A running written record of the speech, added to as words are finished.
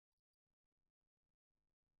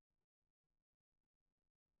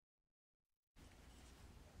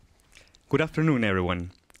Good afternoon,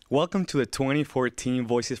 everyone. Welcome to the 2014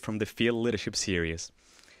 Voices from the Field Leadership Series.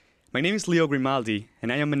 My name is Leo Grimaldi,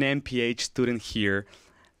 and I am an MPH student here,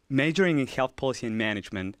 majoring in Health Policy and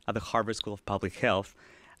Management at the Harvard School of Public Health,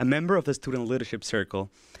 a member of the Student Leadership Circle,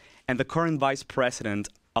 and the current Vice President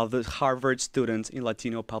of the Harvard Students in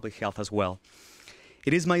Latino Public Health as well.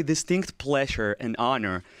 It is my distinct pleasure and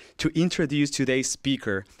honor to introduce today's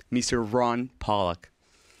speaker, Mr. Ron Pollack.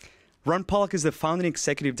 Ron Pollack is the founding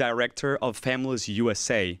executive director of Families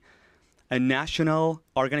USA, a national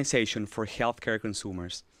organization for healthcare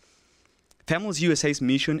consumers. Families USA's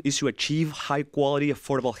mission is to achieve high-quality,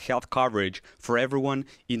 affordable health coverage for everyone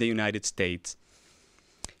in the United States.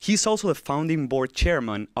 He is also the founding board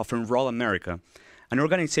chairman of Enroll America, an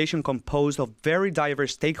organization composed of very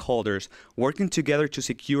diverse stakeholders working together to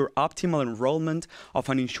secure optimal enrollment of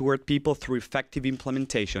uninsured people through effective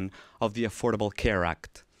implementation of the Affordable Care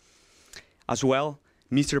Act. As well,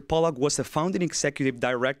 Mr. Pollack was the founding executive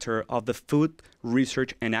director of the Food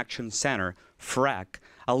Research and Action Center, FRAC,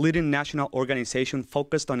 a leading national organization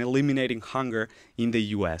focused on eliminating hunger in the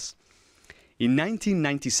U.S. In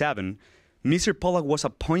 1997, Mr. Pollack was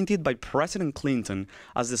appointed by President Clinton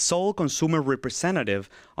as the sole consumer representative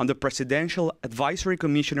on the Presidential Advisory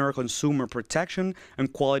Commissioner on Consumer Protection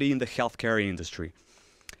and Quality in the Healthcare Industry.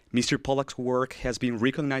 Mr. Pollack's work has been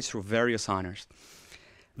recognized through various honors.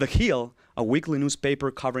 The Hill, a weekly newspaper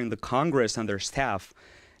covering the Congress and their staff,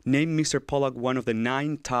 named Mr. Pollack one of the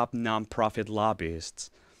 9 top nonprofit lobbyists.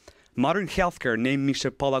 Modern Healthcare named Mr.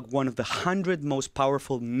 Pollack one of the 100 most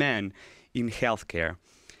powerful men in healthcare.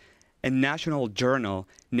 And National Journal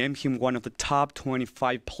named him one of the top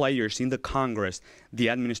 25 players in the Congress, the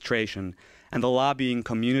administration, and the lobbying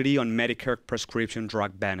community on Medicare prescription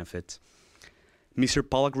drug benefits. Mr.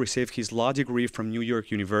 Pollack received his law degree from New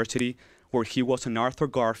York University, where he was an Arthur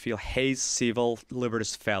Garfield Hayes Civil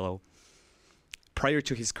Liberties Fellow. Prior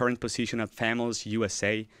to his current position at Families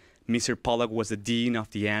USA, Mr. Pollack was the Dean of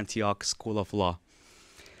the Antioch School of Law.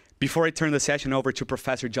 Before I turn the session over to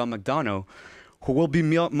Professor John McDonough, who will be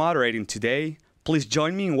moderating today, please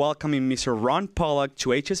join me in welcoming Mr. Ron Pollack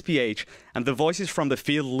to HSPH and the Voices from the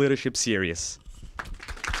Field Leadership Series.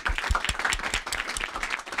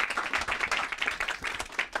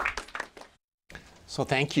 So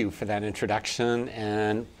thank you for that introduction,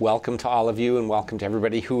 and welcome to all of you, and welcome to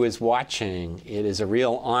everybody who is watching. It is a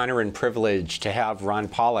real honor and privilege to have Ron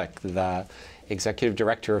Pollack, the Executive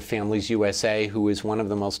Director of Families USA, who is one of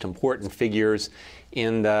the most important figures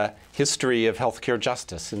in the history of healthcare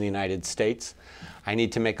justice in the United States. I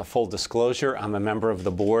need to make a full disclosure. I'm a member of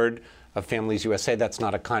the board of Families USA. That's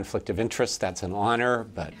not a conflict of interest. That's an honor,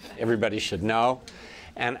 but everybody should know.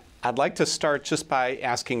 And I'd like to start just by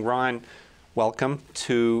asking Ron, welcome,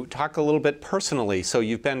 to talk a little bit personally. So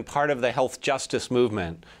you've been part of the health justice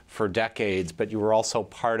movement for decades, but you were also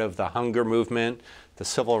part of the hunger movement, the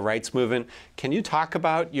civil rights movement. Can you talk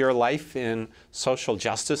about your life in social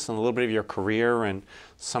justice and a little bit of your career and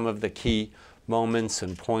some of the key moments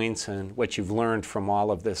and points and what you've learned from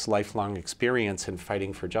all of this lifelong experience in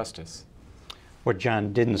fighting for justice? What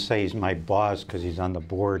John didn't say is my boss, because he's on the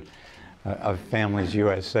board of Families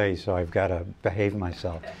USA, so I've got to behave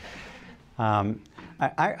myself.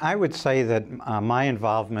 I would say that my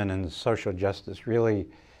involvement in social justice really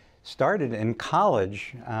started in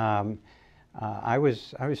college. I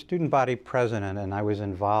was student body president, and I was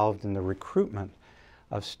involved in the recruitment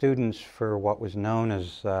of students for what was known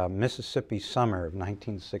as Mississippi Summer of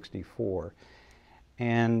 1964.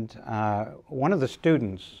 And one of the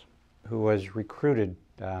students who was recruited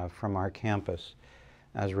from our campus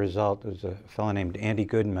as a result was a fellow named Andy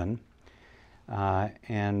Goodman.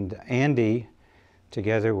 And Andy,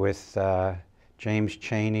 together with James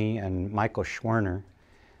Chaney and Michael Schwerner,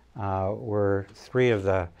 were 3 of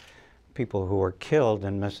the people who were killed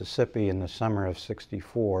in Mississippi in the summer of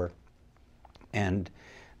 '64. And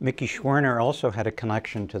Mickey Schwerner also had a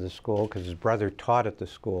connection to the school because his brother taught at the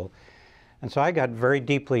school. And so I got very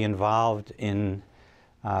deeply involved in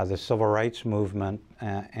the civil rights movement,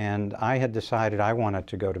 and I had decided I wanted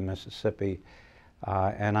to go to Mississippi.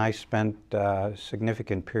 And I spent a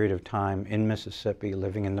significant period of time in Mississippi,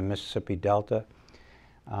 living in the Mississippi Delta,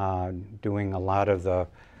 doing a lot of the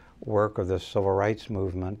work of the civil rights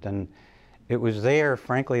movement. And it was there,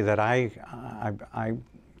 frankly, that I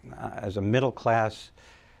as a middle-class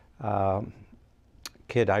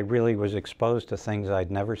kid, I really was exposed to things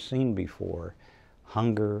I'd never seen before.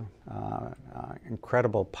 Hunger,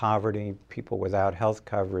 incredible poverty, people without health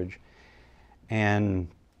coverage, and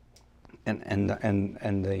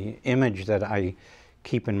the image that I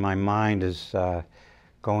keep in my mind is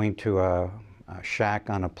going to a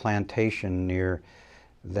shack on a plantation near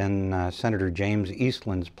then Senator James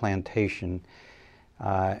Eastland's plantation.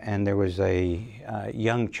 And there was a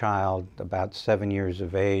young child, about 7 years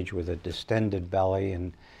of age, with a distended belly,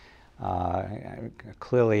 and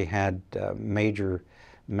clearly had major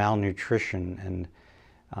malnutrition. And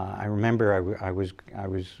I remember I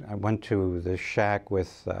went to the shack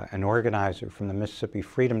with an organizer from the Mississippi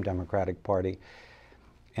Freedom Democratic Party,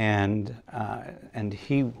 and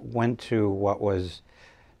he went to what was,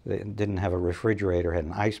 they didn't have a refrigerator, had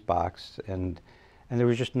an ice box, and there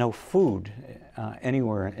was just no food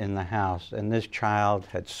anywhere in the house. And this child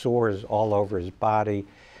had sores all over his body,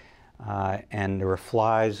 and there were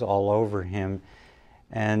flies all over him,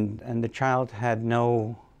 and the child had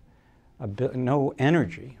no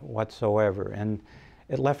energy whatsoever, and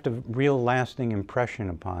it left a real lasting impression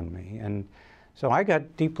upon me. And so I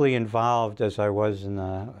got deeply involved, as I was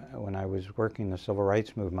when I was working in the civil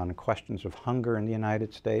rights movement, on questions of hunger in the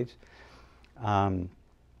United States.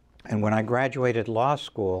 And when I graduated law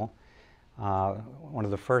school, one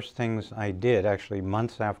of the first things I did, actually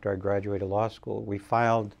months after I graduated law school, we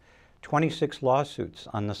filed 26 lawsuits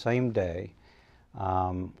on the same day,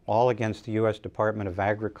 all against the U.S. Department of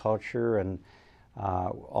Agriculture and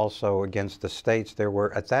also against the states. There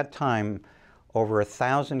were, at that time, over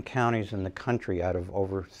 1,000 counties in the country out of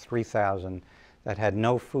over 3,000 that had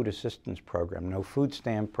no food assistance program, no food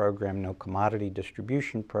stamp program, no commodity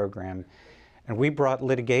distribution program. And we brought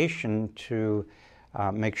litigation to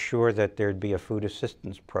make sure that there'd be a food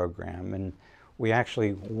assistance program. And we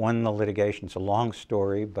actually won the litigation. It's a long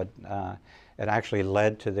story, but it actually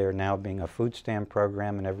led to there now being a food stamp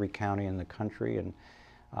program in every county in the country. And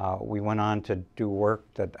we went on to do work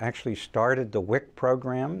that actually started the WIC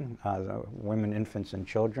program, the Women, Infants, and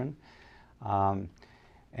Children.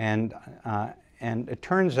 And it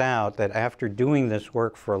turns out that after doing this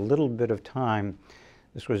work for a little bit of time,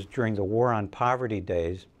 this was during the War on Poverty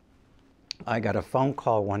days, I got a phone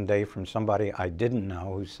call one day from somebody I didn't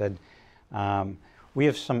know who said, we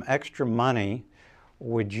have some extra money.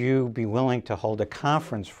 Would you be willing to hold a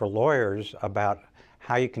conference for lawyers about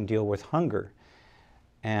how you can deal with hunger?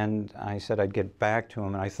 And I said I'd get back to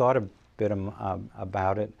him, and I thought a bit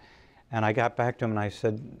about it. And I got back to him and I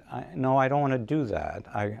said, no, I don't want to do that.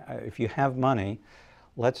 If you have money,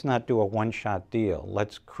 let's not do a one-shot deal.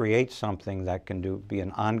 Let's create something that can be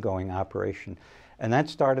an ongoing operation. And that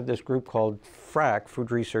started this group called FRAC,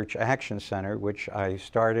 Food Research Action Center, which I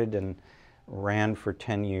started and ran for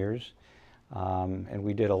 10 years. And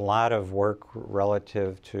we did a lot of work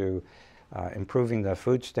relative to improving the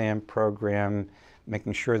food stamp program,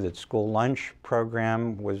 making sure that school lunch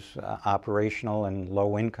program was operational in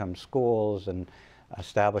low-income schools, and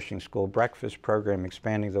establishing school breakfast program,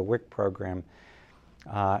 expanding the WIC program.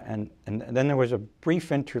 And then there was a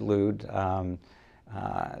brief interlude.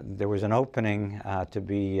 There was an opening to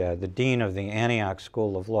be the dean of the Antioch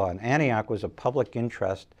School of Law. And Antioch was a public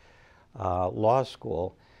interest law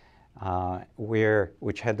school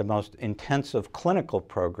which had the most intensive clinical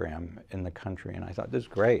program in the country. And I thought, this is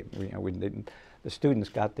great. The students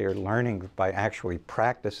got there learning by actually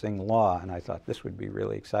practicing law, and I thought this would be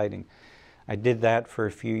really exciting. I did that for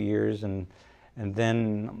a few years, and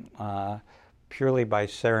then purely by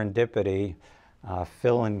serendipity,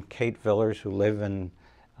 Phil and Kate Villers, who live in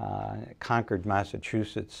Concord,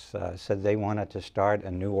 Massachusetts, said they wanted to start a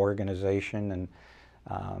new organization,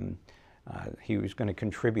 and he was going to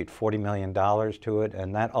contribute $40 million to it,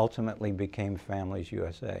 and that ultimately became Families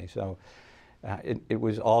USA. So it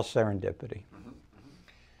was all serendipity.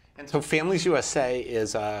 And so Families USA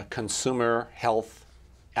is a consumer health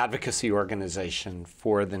advocacy organization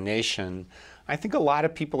for the nation. I think a lot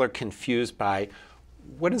of people are confused by,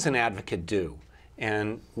 what does an advocate do?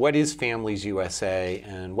 And what is Families USA,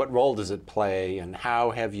 and what role does it play, and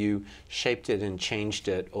how have you shaped it and changed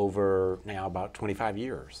it over now about 25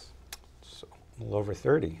 years? So, a little over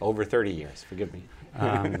 30. Over 30 years, forgive me.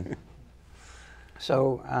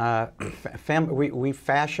 We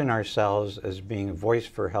fashion ourselves as being a voice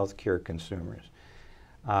for healthcare consumers.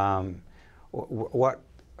 I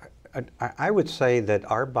would say that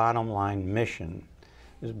our bottom line mission,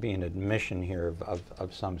 this would be an admission here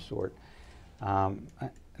of some sort.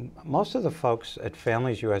 Most of the folks at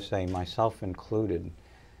Families USA, myself included,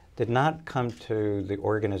 did not come to the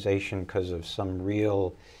organization because of some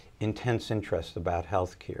real intense interest about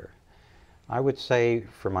healthcare. I would say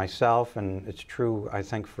for myself, and it's true I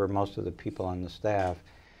think for most of the people on the staff,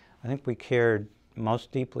 I think we cared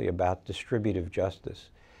most deeply about distributive justice.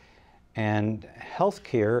 And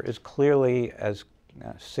healthcare is clearly as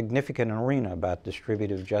significant an arena about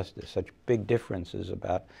distributive justice, such big differences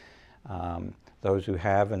about those who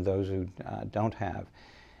have and those who don't have.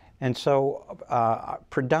 And so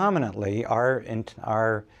predominantly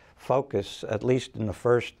our focus, at least in the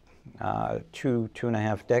first two and a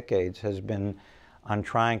half decades, has been on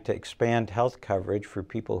trying to expand health coverage for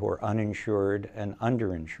people who are uninsured and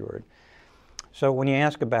underinsured. So when you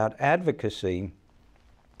ask about advocacy,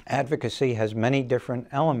 advocacy has many different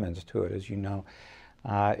elements to it, as you know.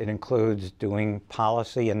 It includes doing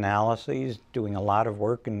policy analyses, doing a lot of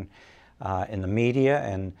work in the media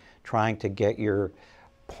and trying to get your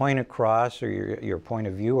point across or your point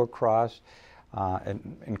of view across. It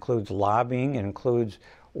includes lobbying. It includes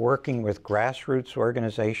working with grassroots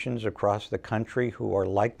organizations across the country who are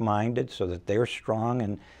like-minded so that they're strong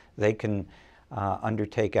and they can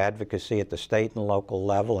undertake advocacy at the state and local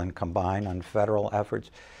level and combine on federal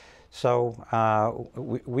efforts. So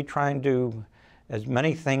we try and do as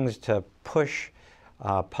many things to push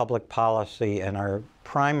public policy, and our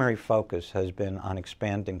primary focus has been on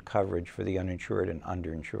expanding coverage for the uninsured and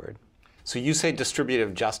underinsured. So you say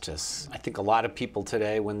distributive justice. I think a lot of people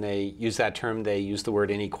today, when they use that term, they use the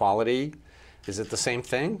word inequality. Is it the same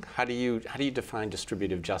thing? How do you define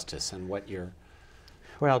distributive justice and what you're...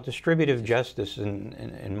 Well, distributive justice,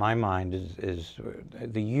 in my mind, is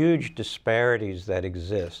the huge disparities that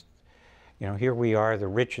exist. You know, here we are, the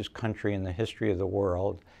richest country in the history of the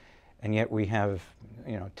world, and yet we have,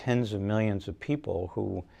 you know, tens of millions of people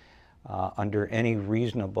who, under any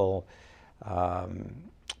reasonable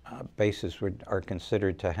basis, are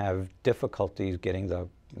considered to have difficulties getting the,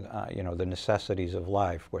 you know, the necessities of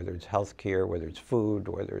life, whether it's health care, whether it's food,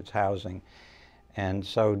 whether it's housing. And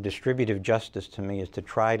so distributive justice to me is to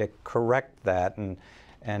try to correct that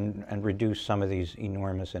and reduce some of these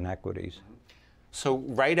enormous inequities. So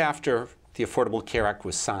right after the Affordable Care Act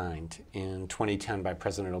was signed in 2010 by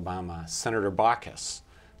President Obama, Senator Baucus,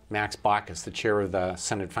 Max Baucus, the chair of the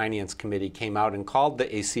Senate Finance Committee, came out and called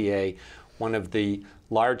the ACA one of the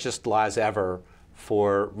largest laws ever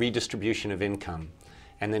for redistribution of income.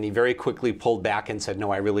 And then he very quickly pulled back and said,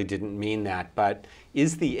 no, I really didn't mean that. But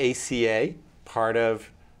is the ACA part of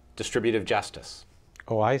distributive justice?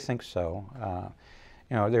 Oh, I think so.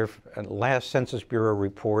 You know, their last Census Bureau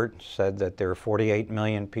report said that there are 48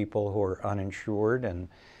 million people who are uninsured, and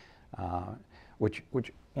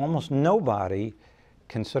which almost nobody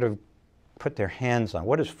can sort of put their hands on.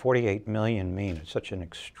 What does 48 million mean? It's such an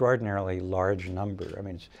extraordinarily large number. I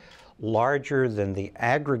mean, it's larger than the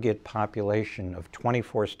aggregate population of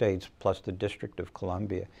 24 states plus the District of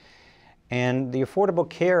Columbia. And the Affordable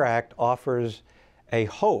Care Act offers a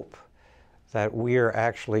hope that we are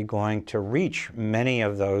actually going to reach many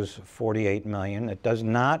of those 48 million. It does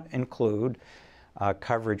not include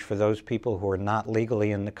coverage for those people who are not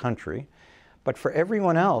legally in the country. But for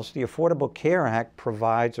everyone else, the Affordable Care Act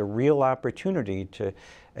provides a real opportunity to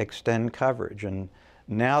extend coverage. And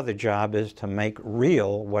now the job is to make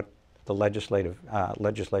real what the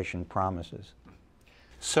legislation promises.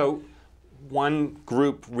 So one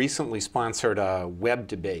group recently sponsored a web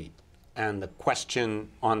debate, and the question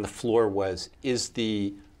on the floor was, is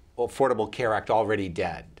the Affordable Care Act already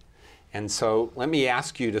dead? And so let me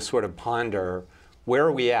ask you to sort of ponder, where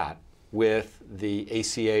are we at with the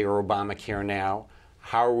ACA or Obamacare now?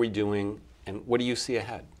 How are we doing, and what do you see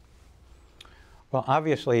ahead? Well,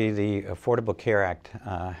 obviously the Affordable Care Act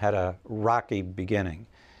had a rocky beginning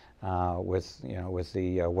with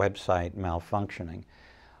the website malfunctioning.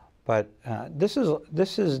 But this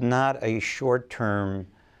is not a short-term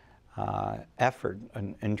effort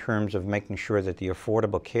in terms of making sure that the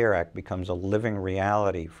Affordable Care Act becomes a living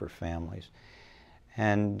reality for families.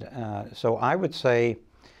 And so I would say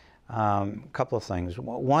a couple of things.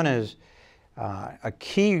 One is a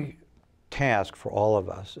key task for all of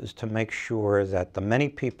us is to make sure that the many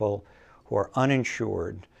people who are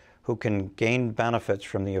uninsured who can gain benefits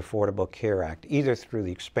from the Affordable Care Act, either through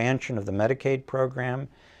the expansion of the Medicaid program,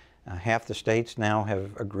 half the states now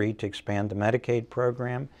have agreed to expand the Medicaid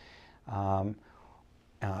program,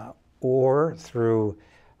 or through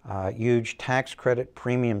huge tax credit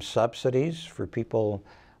premium subsidies for people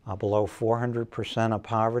below 400% of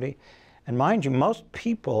poverty. And mind you, most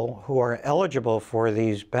people who are eligible for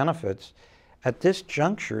these benefits at this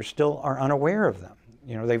juncture still are unaware of them.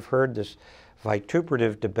 You know, they've heard this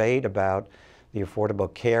vituperative debate about the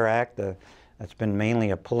Affordable Care Act. That's been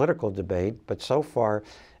mainly a political debate, but so far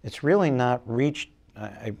it's really not reached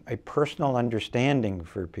a personal understanding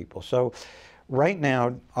for people. So right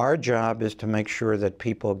now our job is to make sure that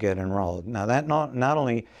people get enrolled. Now that not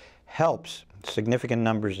only helps significant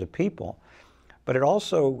numbers of people, but it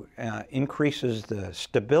also increases the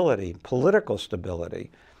stability, political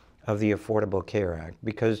stability of the Affordable Care Act,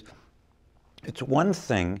 because it's one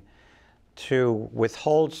thing to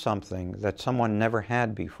withhold something that someone never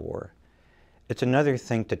had before. It's another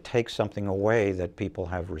thing to take something away that people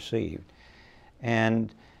have received.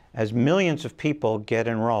 And as millions of people get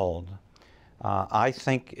enrolled, I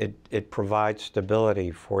think it provides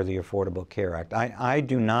stability for the Affordable Care Act. I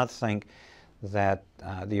do not think that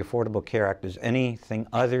the Affordable Care Act is anything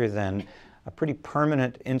other than a pretty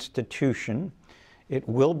permanent institution. It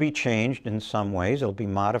will be changed in some ways. It'll be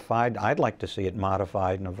modified. I'd like to see it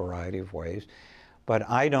modified in a variety of ways. But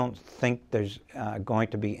I don't think there's going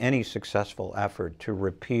to be any successful effort to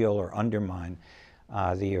repeal or undermine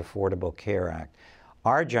the Affordable Care Act.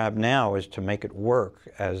 Our job now is to make it work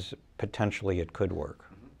as potentially it could work.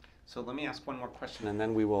 So let me ask one more question, and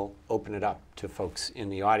then we will open it up to folks in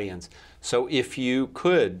the audience. So if you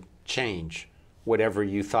could change whatever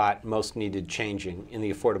you thought most needed changing in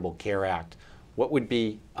the Affordable Care Act, what would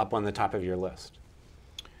be up on the top of your list?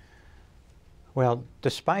 Well,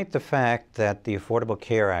 despite the fact that the Affordable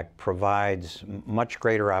Care Act provides much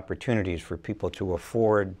greater opportunities for people to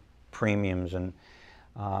afford premiums, and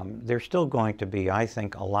there's still going to be, I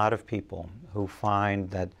think, a lot of people who find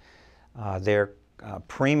that their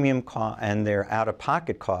premium and their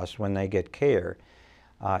out-of-pocket costs when they get care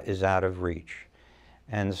is out of reach.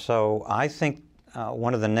 And so I think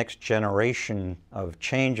one of the next generation of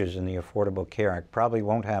changes in the Affordable Care Act probably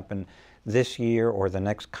won't happen this year or the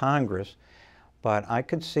next Congress, but I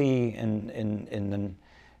could see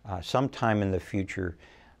sometime in the future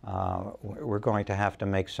we're going to have to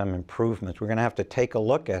make some improvements. We're going to have to take a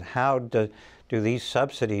look at how do these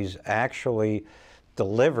subsidies actually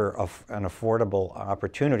deliver an affordable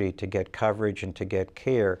opportunity to get coverage and to get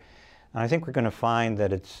care. And I think we're going to find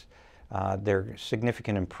that there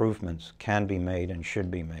significant improvements can be made and should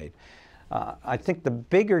be made. I think the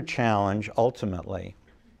bigger challenge ultimately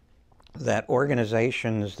that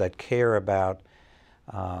organizations that care about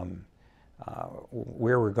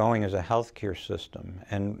where we're going as a healthcare system,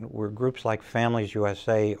 and where groups like Families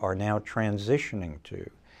USA are now transitioning to,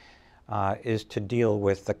 is to deal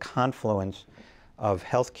with the confluence of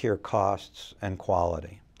healthcare costs and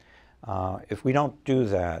quality. If we don't do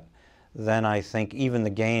that, then I think even the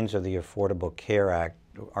gains of the Affordable Care Act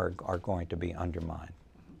are going to be undermined.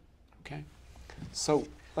 Okay. So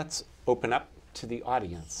let's open up to the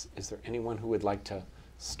audience. Is there anyone who would like to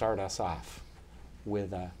start us off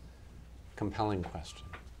with a compelling question?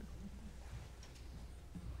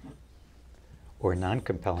 Or a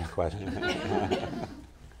non-compelling question.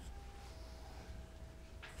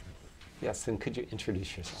 Yes, and could you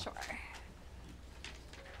introduce yourself? Sure.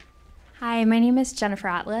 Hi, my name is Jennifer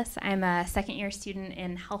Atlas. I'm a second-year student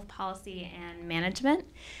in health policy and management.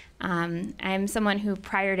 I'm someone who,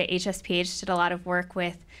 prior to HSPH, did a lot of work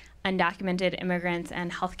with undocumented immigrants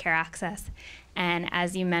and healthcare access. And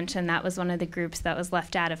as you mentioned, that was one of the groups that was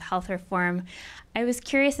left out of health reform. I was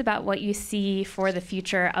curious about what you see for the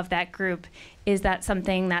future of that group. Is that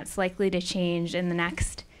something that's likely to change in the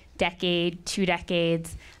next decade, 2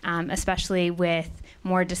 decades, especially with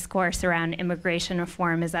more discourse around immigration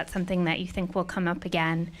reform? Is that something that you think will come up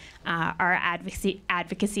again? Are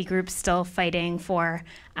advocacy groups still fighting for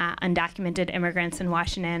undocumented immigrants in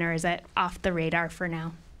Washington, or is it off the radar for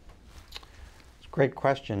now? It's a great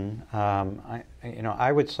question.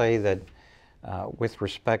 I would say that with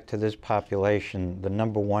respect to this population, the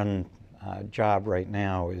number one job right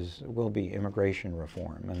now will be immigration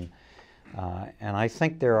reform. And I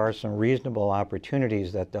think there are some reasonable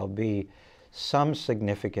opportunities that there'll be some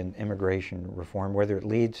significant immigration reform. Whether it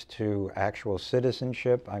leads to actual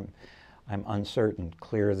citizenship, I'm uncertain.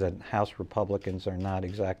 Clear that House Republicans are not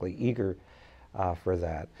exactly eager for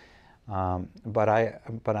that. But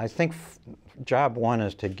I think job one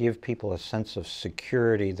is to give people a sense of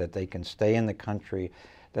security, that they can stay in the country,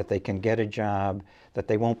 that they can get a job, that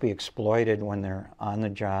they won't be exploited when they're on the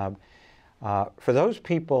job. For those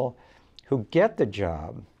people who get the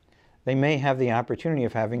job, they may have the opportunity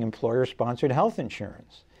of having employer-sponsored health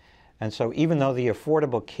insurance. And so even though the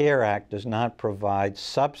Affordable Care Act does not provide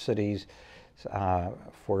subsidies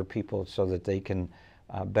for people so that they can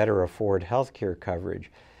better afford health care coverage,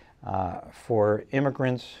 for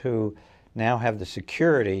immigrants who now have the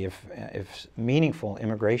security, if meaningful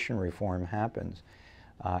immigration reform happens,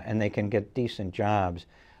 and they can get decent jobs,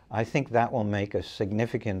 I think that will make a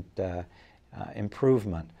significant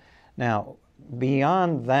improvement. Now,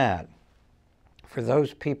 beyond that, for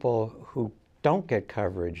those people who don't get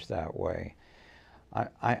coverage that way,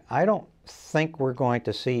 I don't think we're going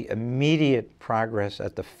to see immediate progress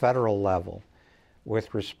at the federal level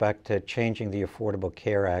with respect to changing the Affordable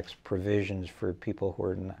Care Act's provisions for people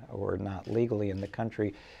who are not legally in the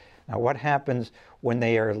country. Now, what happens when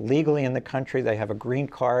they are legally in the country, they have a green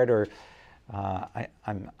card, or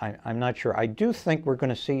I'm not sure. I do think we're going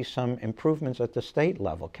to see some improvements at the state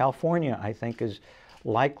level. California, I think, is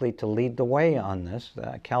likely to lead the way on this.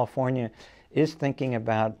 California is thinking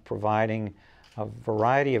about providing a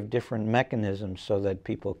variety of different mechanisms so that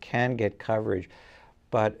people can get coverage,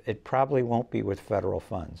 but it probably won't be with federal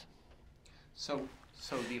funds. So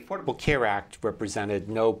the Affordable Care Act represented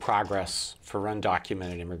no progress for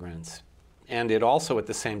undocumented immigrants, and it also at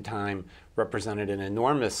the same time represented an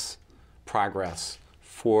enormous progress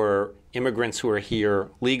for immigrants who are here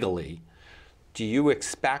legally. Do you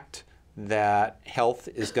expect that health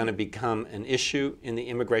is going to become an issue in the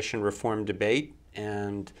immigration reform debate,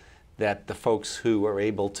 and that the folks who are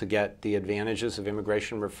able to get the advantages of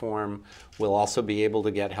immigration reform will also be able to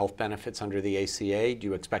get health benefits under the ACA? Do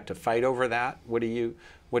you expect to fight over that? What do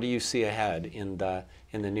you see ahead in the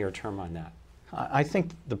near term on that? I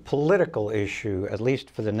think the political issue, at least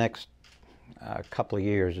for the next couple of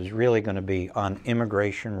years, is really going to be on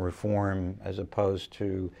immigration reform as opposed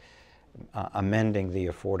to amending the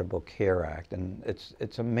Affordable Care Act. And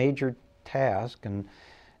it's a major task, and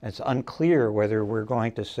it's unclear whether we're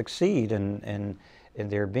going to succeed in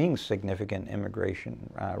there being significant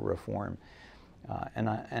immigration reform.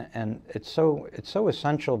 And it's so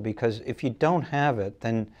essential, because if you don't have it,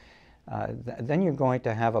 then you're going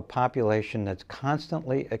to have a population that's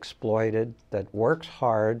constantly exploited, that works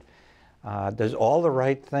hard, does all the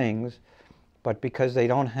right things, but because they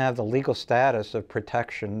don't have the legal status of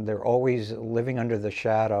protection, they're always living under the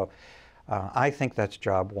shadow. I think that's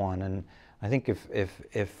job one. And I think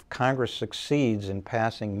if Congress succeeds in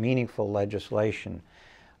passing meaningful legislation,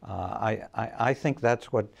 I think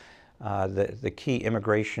that's what the key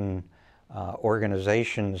immigration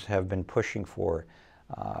organizations have been pushing for.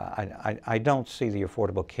 I don't see the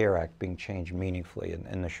Affordable Care Act being changed meaningfully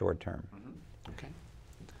in the short term. Mm-hmm. Okay.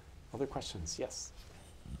 Other questions? Yes.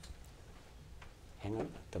 Hang on,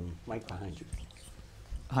 the mic behind you.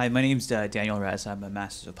 Hi, my name's Daniel Raz. I'm a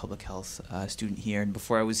Master's of Public Health student here, and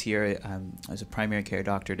before I was here, I was a primary care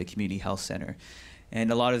doctor at a community health center.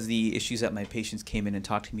 And a lot of the issues that my patients came in and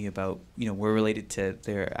talked to me about, were related to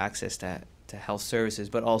their access to health services,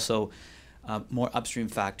 but also more upstream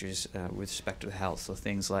factors with respect to health, so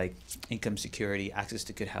things like income security, access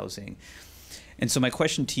to good housing. And so my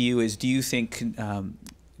question to you is, do you think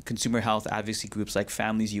consumer health advocacy groups like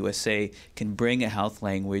Families USA can bring a health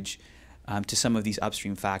language to some of these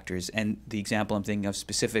upstream factors? And the example I'm thinking of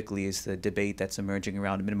specifically is the debate that's emerging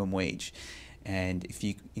around minimum wage. And if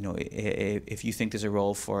you think there's a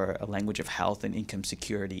role for a language of health and income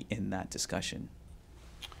security in that discussion.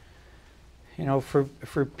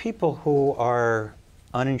 For people who are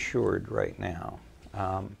uninsured right now,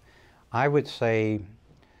 I would say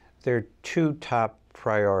there are two top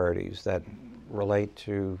priorities that relate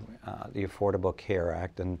to the Affordable Care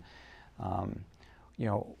Act. And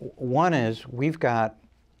one is, we've got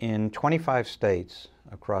in 25 states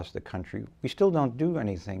across the country, we still don't do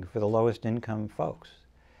anything for the lowest income folks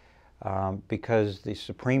because the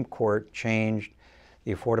Supreme Court changed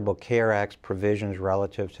the Affordable Care Act's provisions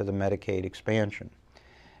relative to the Medicaid expansion.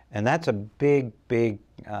 And that's a big, big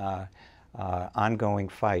ongoing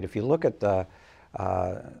fight. If you look at the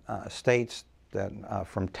states that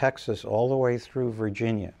from Texas all the way through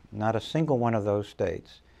Virginia, not a single one of those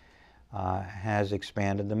states has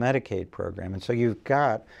expanded the Medicaid program. And so you've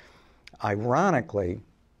got, ironically,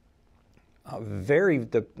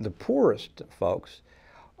 the poorest folks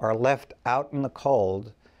are left out in the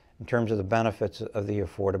cold in terms of the benefits of the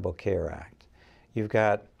Affordable Care Act. You've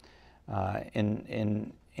got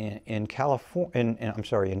in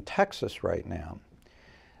Texas right now,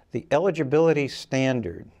 the eligibility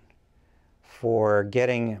standard for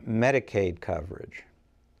getting Medicaid coverage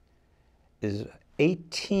is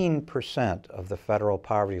 18% of the federal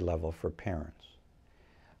poverty level for parents.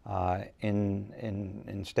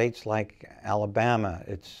 In states like Alabama,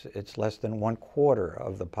 it's less than 1/4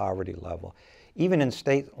 of the poverty level. Even in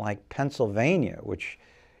states like Pennsylvania, which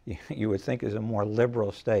you would think is a more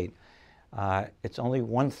liberal state, it's only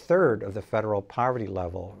 1/3 of the federal poverty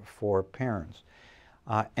level for parents.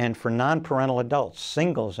 And for non-parental adults,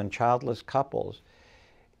 singles and childless couples,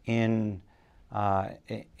 in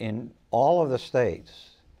all of the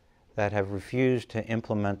states that have refused to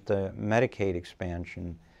implement the Medicaid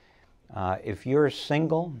expansion, if you're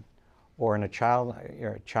single or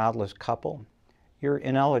you're a childless couple, you're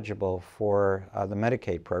ineligible for the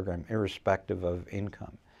Medicaid program, irrespective of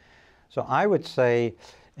income. So I would say,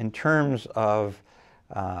 in terms of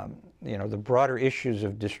the broader issues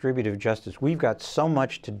of distributive justice, we've got so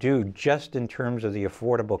much to do just in terms of the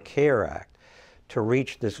Affordable Care Act to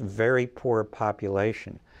reach this very poor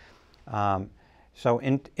population. So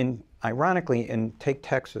ironically, take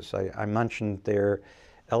Texas, I mentioned their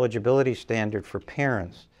eligibility standard for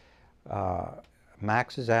parents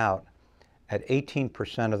maxes out at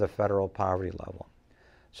 18% of the federal poverty level.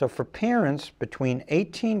 So for parents between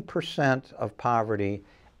 18% of poverty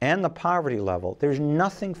and the poverty level, there's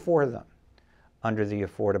nothing for them under the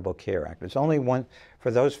Affordable Care Act. It's only one for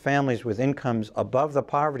those families with incomes above the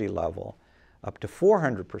poverty level, up to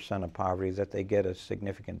 400% of poverty, that they get a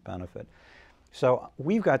significant benefit. So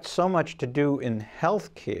we've got so much to do in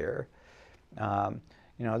health care.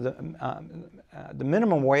 You know, the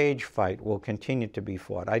minimum wage fight will continue to be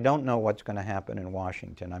fought. I don't know what's going to happen in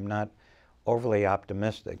Washington. I'm not overly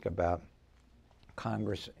optimistic about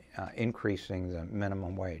Congress increasing the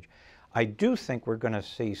minimum wage. I do think we're going to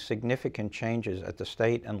see significant changes at the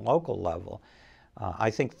state and local level.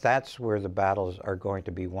 I think that's where the battles are going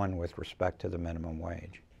to be won with respect to the minimum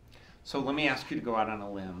wage. So let me ask you to go out on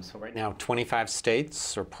a limb. So right now, 25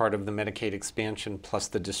 states are part of the Medicaid expansion plus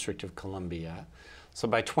the District of Columbia. So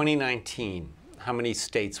by 2019, how many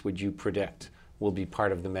states would you predict will be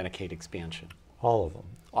part of the Medicaid expansion? All of them.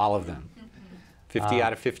 All of them. 50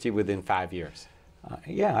 out of 50 within 5 years.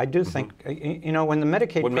 Yeah, I do think, you know, when the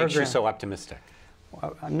Medicaid program... What makes you so optimistic?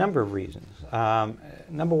 A number of reasons.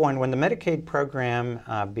 Number one, when the Medicaid program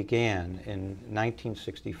began in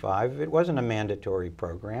 1965, it wasn't a mandatory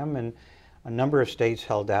program, and a number of states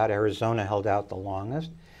held out. Arizona held out the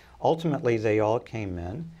longest. Ultimately, they all came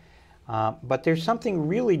in. But there's something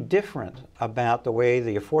really different about the way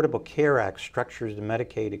the Affordable Care Act structures the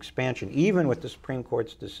Medicaid expansion, even with the Supreme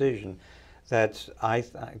Court's decision,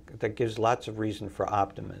 that gives lots of reason for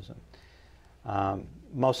optimism.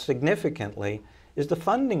 Most significantly is the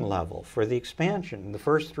funding level for the expansion. In the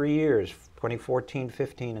first 3 years, 2014,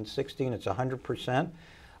 15, and 16, it's 100%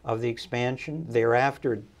 of the expansion.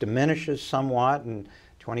 Thereafter, it diminishes somewhat. In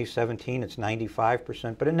 2017, it's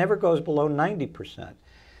 95%, but it never goes below 90%.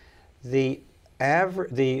 The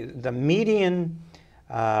median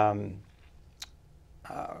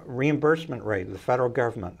reimbursement rate of the federal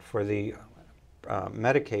government for the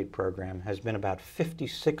Medicaid program has been about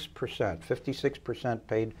 56%. 56%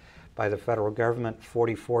 paid by the federal government,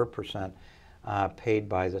 44% paid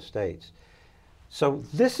by the states. So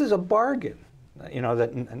this is a bargain, you know,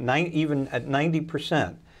 that even at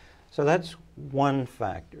 90%. So that's one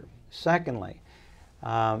factor. Secondly,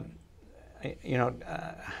 you know,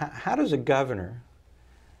 how does a governor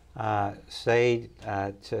say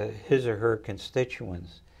to his or her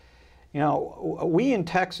constituents, you know, we in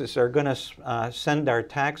Texas are going to send our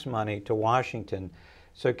tax money to Washington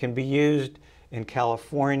so it can be used in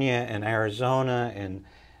California and Arizona and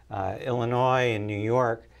Illinois and New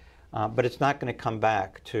York, but it's not going to come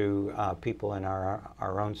back to people in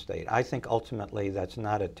our own state. I think ultimately that's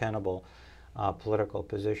not a tenable political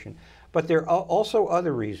position. But there are also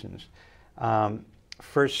other reasons.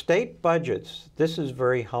 For state budgets, this is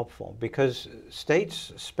very helpful because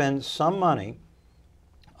states spend some money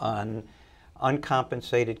on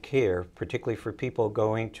uncompensated care, particularly for people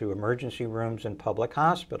going to emergency rooms in public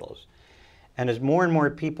hospitals. And as more and more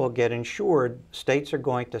people get insured, states are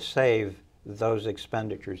going to save those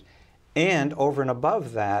expenditures. And over and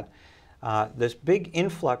above that, this big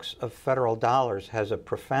influx of federal dollars has a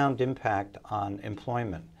profound impact on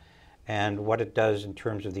employment and what it does in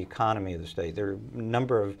terms of the economy of the state. There are a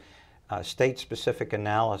number of state-specific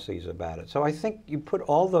analyses about it. So I think you put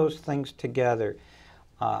all those things together,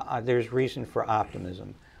 there's reason for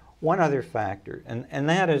optimism. One other factor, and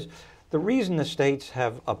that is the reason the states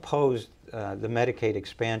have opposed the Medicaid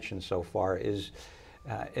expansion so far is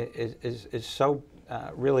so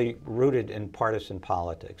really rooted in partisan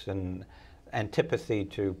politics and antipathy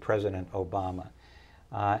to President Obama.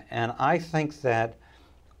 And I think that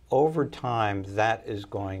over time that is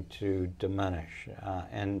going to diminish.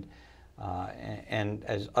 And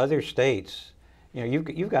as other states, you know,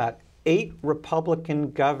 you've got 8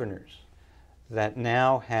 Republican governors that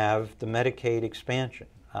now have the Medicaid expansion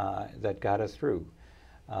that got us through.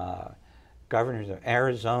 Governors of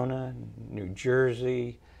Arizona, New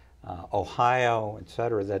Jersey, Ohio, et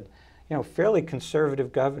cetera, that, you know, fairly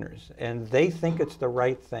conservative governors, and they think it's the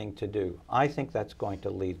right thing to do. I think that's going to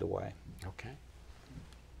lead the way. Okay.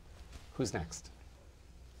 Who's next?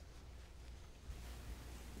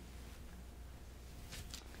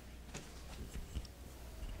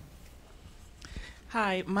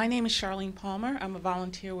 Hi, my name is Charlene Palmer. I'm a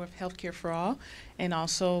volunteer with Healthcare for All and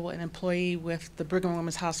also an employee with the Brigham and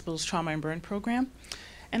Women's Hospital's Trauma and Burn Program.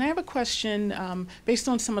 And I have a question based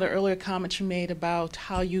on some of the earlier comments you made about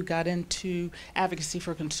how you got into advocacy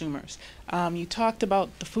for consumers. You talked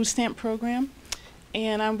about the food stamp program,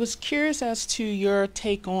 And I was curious as to your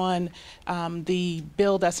take on the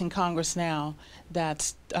bill that's in Congress now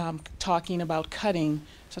that's talking about cutting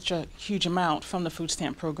such a huge amount from the food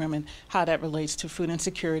stamp program and how that relates to food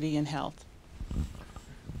insecurity and health.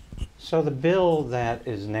 So the bill that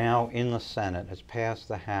is now in the Senate has passed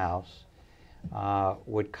the House,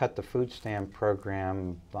 would cut the food stamp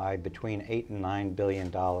program by between $8 and $9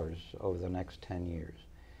 billion over the next 10 years.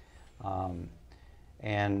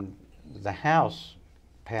 And the House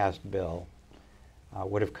passed bill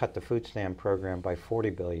would have cut the food stamp program by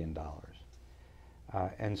 $40 billion.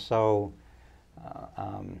 And so,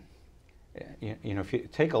 you know, if you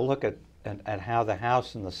take a look at how the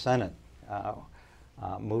House and the Senate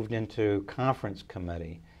moved into conference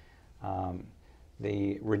committee,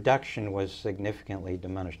 the reduction was significantly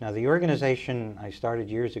diminished. Now, the organization I started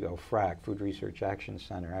years ago, FRAC, Food Research Action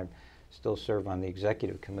Center, I still serve on the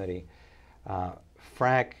executive committee.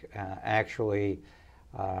 FRAC actually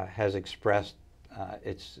has expressed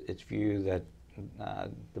its view that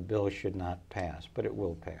the bill should not pass, but it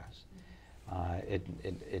will pass. It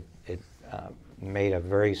made a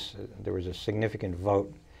there was a significant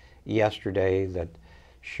vote yesterday that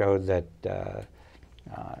showed that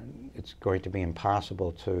it's going to be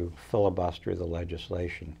impossible to filibuster the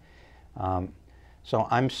legislation. So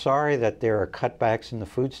I'm sorry that there are cutbacks in the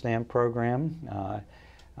food stamp program,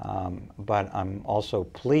 but I'm also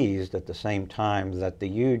pleased at the same time that the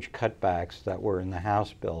huge cutbacks that were in the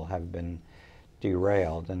House bill have been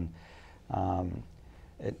derailed. And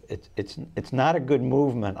it's not a good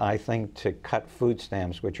movement, I think, to cut food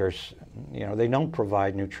stamps, which are, you know, they don't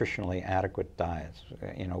provide nutritionally adequate diets,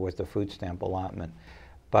 you know, with the food stamp allotment.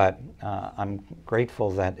 But I'm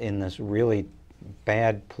grateful that in this really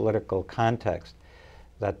bad political context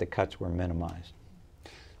that the cuts were minimized.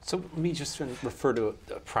 So let me just refer to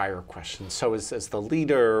a prior question. So as the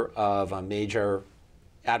leader of a major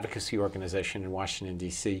advocacy organization in Washington,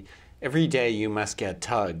 D.C., every day you must get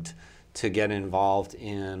tugged to get involved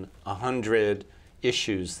in 100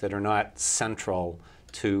 issues that are not central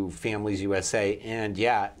to Families USA, and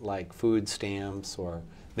yet, like food stamps or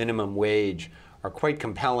minimum wage, are quite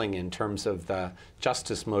compelling in terms of the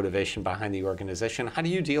justice motivation behind the organization. How do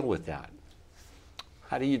you deal with that?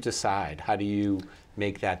 How do you decide? How do you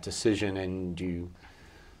make that decision, and do you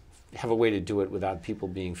have a way to do it without people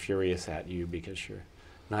being furious at you because you're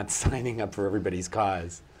not signing up for everybody's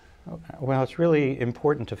cause? Well, it's really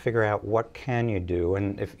important to figure out what can you do,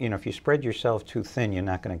 and if you spread yourself too thin, you're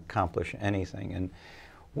not going to accomplish anything. And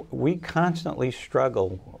we constantly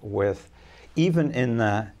struggle with, even in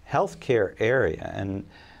the healthcare area, and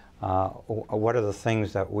what are the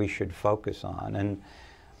things that we should focus on,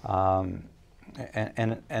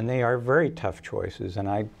 and they are very tough choices. And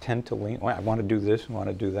I tend to lean, well, I want to do this, I want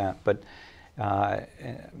to do that, but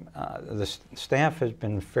the staff has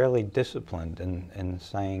been fairly disciplined in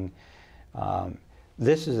saying,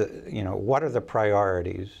 this is, what are the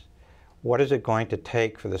priorities? What is it going to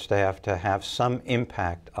take for the staff to have some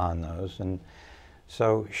impact on those? And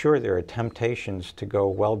so, sure, there are temptations to go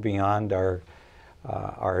well beyond our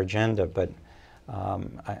agenda, but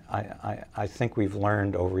I think we've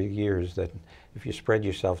learned over years that if you spread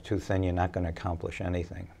yourself too thin, you're not going to accomplish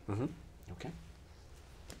anything. Mm-hmm. Okay.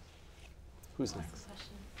 Who's next?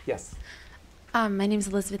 Yes. My name is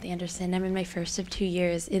Elizabeth Anderson. I'm in my first of 2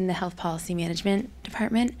 years in the Health Policy Management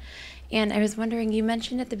Department. And I was wondering, you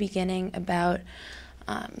mentioned at the beginning about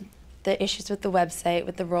the issues with the website,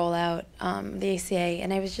 with the rollout, the ACA,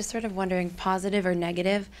 and I was just sort of wondering, positive or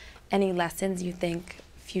negative, any lessons you think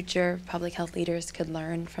future public health leaders could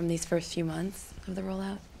learn from these first few months of the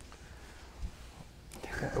rollout?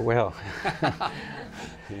 Well,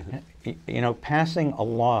 passing a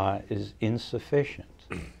law is insufficient.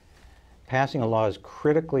 Passing a law is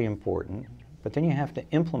critically important, but then you have to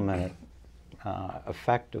implement it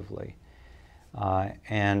effectively.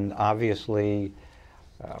 And obviously,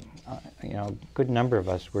 a good number of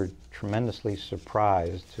us were tremendously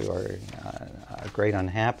surprised, to our great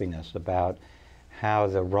unhappiness, about how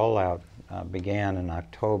the rollout began in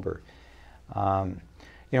October.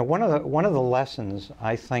 One of the lessons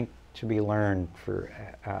I think to be learned for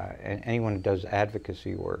anyone who does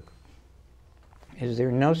advocacy work is there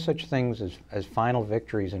are no such things as final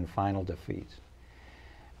victories and final defeats.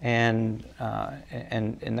 And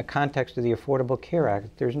in the context of the Affordable Care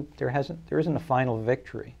Act, there isn't a final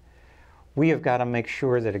victory. We have got to make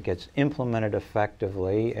sure that it gets implemented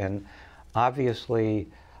effectively, and obviously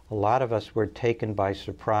a lot of us were taken by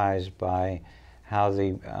surprise by how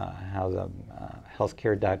the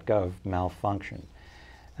healthcare.gov malfunctioned.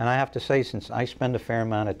 And I have to say, since I spend a fair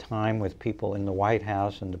amount of time with people in the White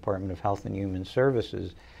House and Department of Health and Human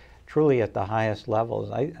Services truly at the highest levels,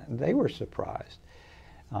 they were surprised.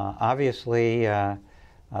 Obviously,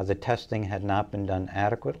 the testing had not been done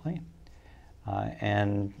adequately,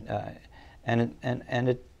 and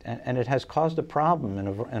it has caused a problem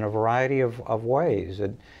in a variety of ways.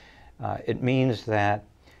 It means that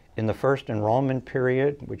in the first enrollment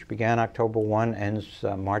period, which began October 1, ends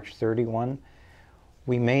March 31,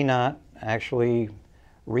 we may not actually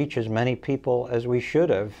reach as many people as we should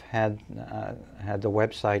have had the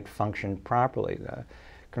website functioned properly. The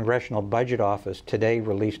Congressional Budget Office today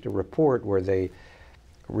released a report where they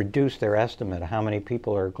reduced their estimate of how many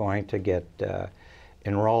people are going to get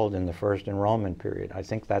enrolled in the first enrollment period. I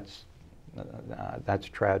think that's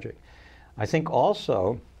tragic. I think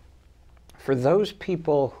also for those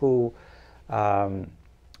people who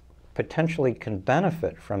potentially can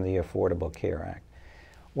benefit from the Affordable Care Act,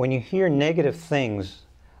 when you hear negative things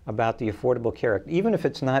about the Affordable Care Act, even if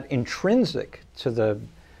it's not intrinsic to the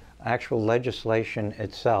actual legislation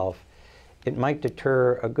itself, it might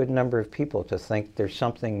deter a good number of people to think there's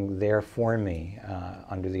something there for me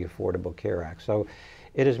under the Affordable Care Act. So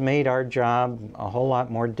it has made our job a whole lot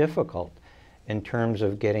more difficult in terms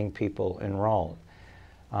of getting people enrolled.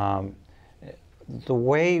 The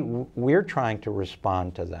way we're trying to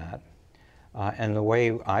respond to that, and the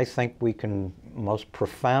way I think we can most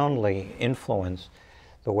profoundly influence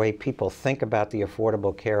the way people think about the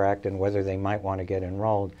Affordable Care Act and whether they might want to get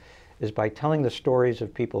enrolled, is by telling the stories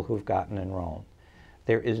of people who've gotten enrolled.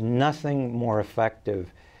 There is nothing more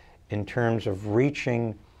effective in terms of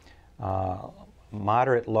reaching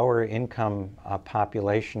moderate, lower income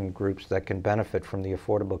population groups that can benefit from the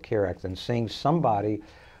Affordable Care Act than seeing somebody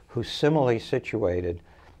who's similarly situated,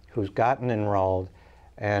 who's gotten enrolled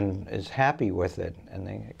and is happy with it, and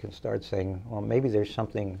they can start saying, well, maybe there's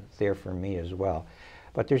something there for me as well.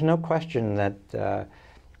 But there's no question that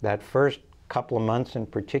that first couple of months in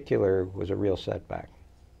particular was a real setback.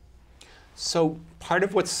 So part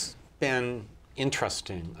of what's been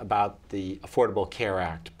interesting about the Affordable Care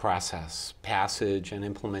Act process, passage and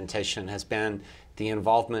implementation, has been the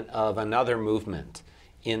involvement of another movement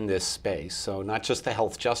in this space. So not just the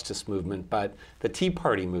health justice movement, but the Tea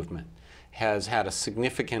Party movement has had a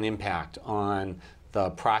significant impact on the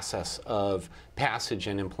process of passage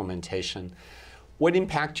and implementation. What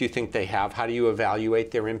impact do you think they have? How do you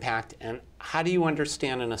evaluate their impact? And how do you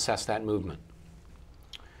understand and assess that movement?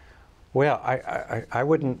 Well, I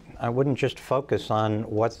wouldn't just focus on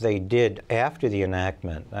what they did after the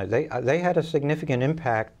enactment. They had a significant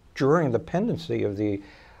impact during the pendency of the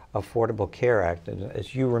Affordable Care Act.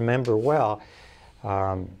 As you remember well,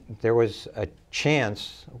 there was a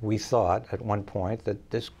chance, we thought at one point,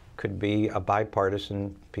 that this could be a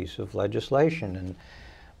bipartisan piece of legislation. And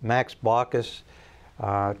Max Baucus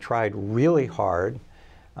tried really hard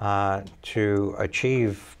to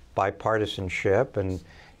achieve bipartisanship, and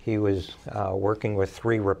he was working with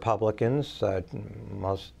 3 Republicans,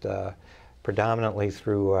 most predominantly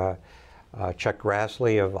through Chuck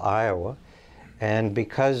Grassley of Iowa. And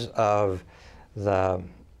because of the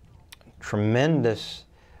tremendous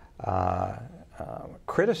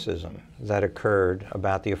criticism that occurred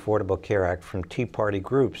about the Affordable Care Act from Tea Party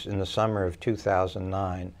groups in the summer of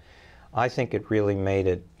 2009, I think it really made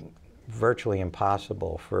it virtually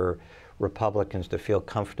impossible for Republicans to feel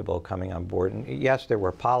comfortable coming on board. And yes, there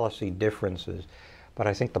were policy differences, but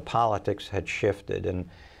I think the politics had shifted. And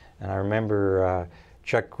I remember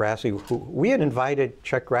Chuck Grassley, we had invited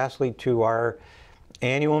Chuck Grassley to our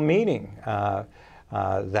annual meeting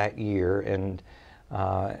that year, and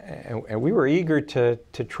we were eager to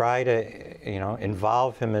try to,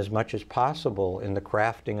 involve him as much as possible in the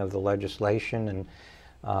crafting of the legislation. And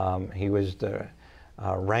he was the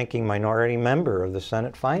ranking minority member of the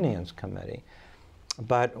Senate Finance Committee.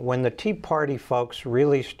 But when the Tea Party folks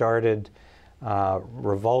really started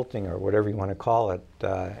revolting, or whatever you want to call it,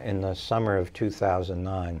 in the summer of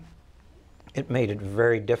 2009, it made it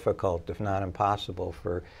very difficult, if not impossible,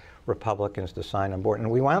 for Republicans to sign on board.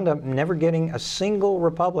 And we wound up never getting a single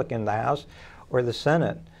Republican in the House or the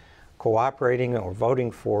Senate cooperating or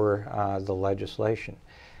voting for the legislation.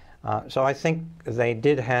 So I think they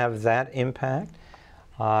did have that impact.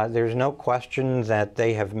 There's no question that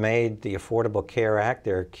they have made the Affordable Care Act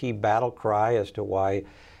their key battle cry as to why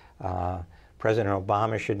President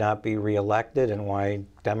Obama should not be reelected and why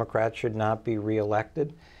Democrats should not be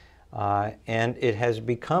reelected. And it has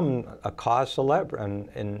become a cause célèbre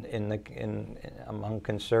among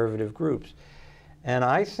conservative groups. And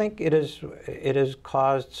I think it has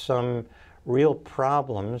caused some real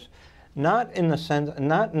problems, not in the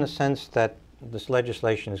sense that this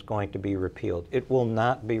legislation is going to be repealed. It will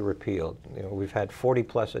not be repealed. We've had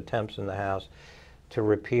 40+ attempts in the House to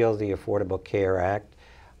repeal the Affordable Care Act.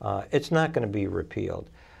 It's not going to be repealed.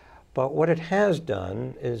 But what it has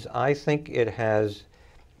done is I think it has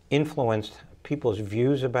influenced people's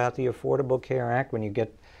views about the Affordable Care Act. When you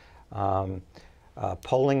get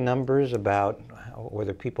polling numbers about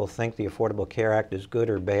whether people think the Affordable Care Act is good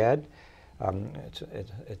or bad,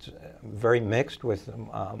 it's very mixed, with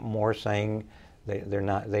more saying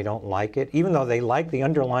they don't like it, even though they like the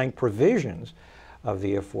underlying provisions of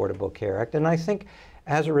the Affordable Care Act. And I think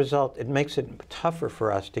as a result, it makes it tougher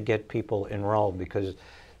for us to get people enrolled, because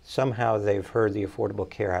somehow they've heard the Affordable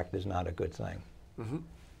Care Act is not a good thing. Mm-hmm.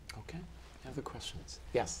 Okay. Other questions?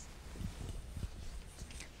 Yes.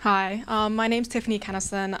 Hi, my name's Tiffany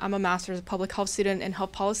Kennison. I'm a Master's of Public Health student in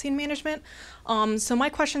Health Policy and Management. So my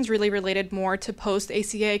question's really related more to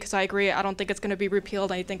post-ACA, because I agree, I don't think it's going to be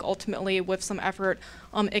repealed. I think ultimately, with some effort,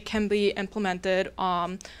 it can be implemented.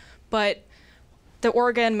 But the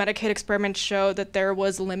Oregon Medicaid experiment showed that there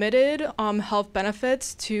was limited health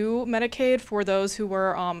benefits to Medicaid for those who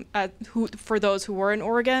were in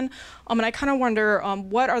Oregon, and I kind of wonder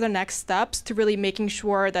what are the next steps to really making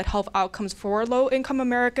sure that health outcomes for low-income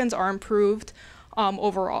Americans are improved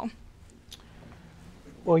overall.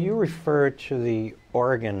 Well, you referred to the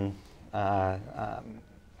Oregon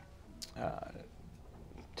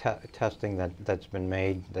testing that's been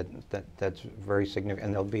made that's very significant,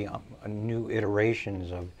 and there'll be new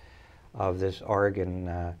iterations of this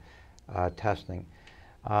Oregon testing.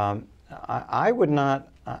 I would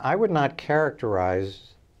not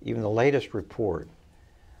characterize even the latest report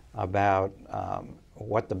about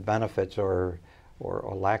what the benefits or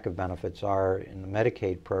lack of benefits are in the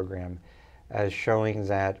Medicaid program as showing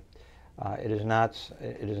that it is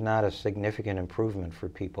not a significant improvement for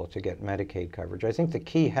people to get Medicaid coverage. I think the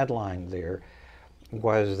key headline there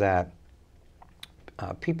was that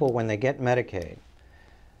people, when they get Medicaid,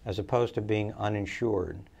 as opposed to being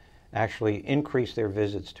uninsured, actually increase their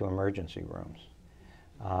visits to emergency rooms,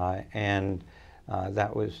 and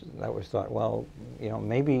that was thought, well, you know,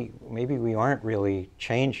 maybe we aren't really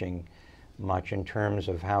changing much in terms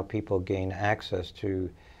of how people gain access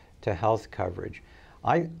to health coverage.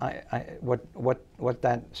 What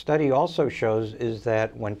that study also shows is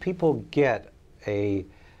that when people get a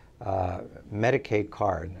Medicaid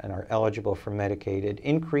card and are eligible for Medicaid, it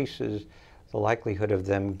increases the likelihood of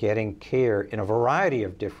them getting care in a variety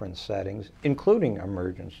of different settings, including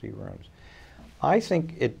emergency rooms. I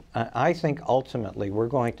think ultimately we're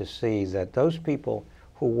going to see that those people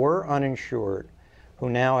who were uninsured, who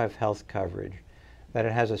now have health coverage, that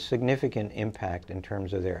it has a significant impact in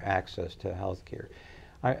terms of their access to health care.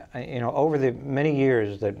 You know, over the many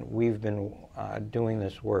years that we've been doing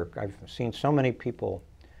this work, I've seen so many people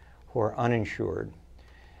who are uninsured,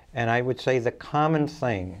 and I would say the common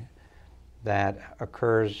thing that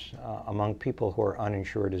occurs among people who are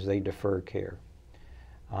uninsured is they defer care.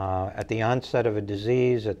 At the onset of a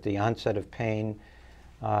disease, at the onset of pain,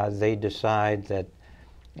 they decide that,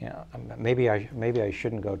 you know, maybe I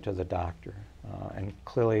shouldn't go to the doctor, and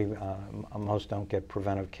clearly most don't get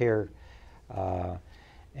preventive care.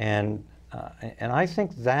 And I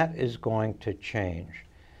think that is going to change.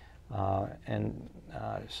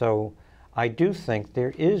 So I do think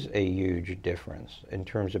there is a huge difference in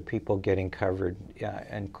terms of people getting covered,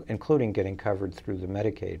 including getting covered through the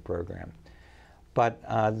Medicaid program. But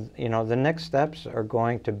you know, the next steps are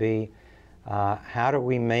going to be how do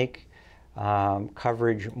we make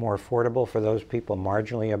coverage more affordable for those people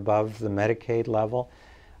marginally above the Medicaid level?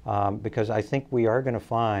 Because I think we are going to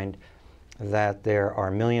find that there are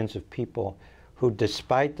millions of people who,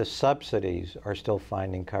 despite the subsidies, are still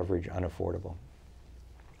finding coverage unaffordable.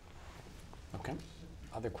 Okay.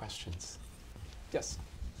 Other questions? Yes.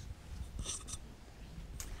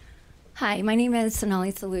 Hi, my name is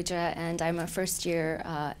Sonali Saluja, and I'm a first-year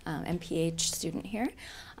MPH student here.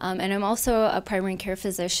 And I'm also a primary care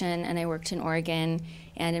physician, and I worked in Oregon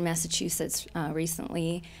and in Massachusetts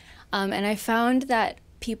recently. And I found that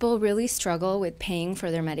people really struggle with paying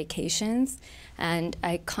for their medications, and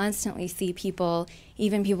I constantly see people,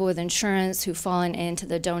 even people with insurance, who've fallen into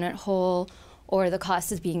the donut hole, or the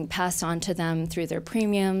cost is being passed on to them through their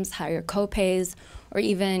premiums, higher copays, or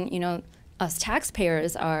even, you know, us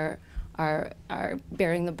taxpayers are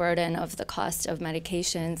bearing the burden of the cost of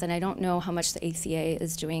medications, and I don't know how much the ACA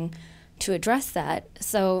is doing to address that.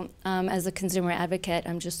 So as a consumer advocate,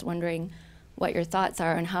 I'm just wondering what your thoughts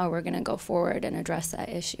are on how we're going to go forward and address that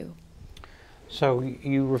issue. So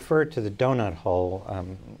you referred to the donut hole.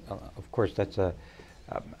 Of course, that's a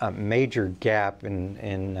major gap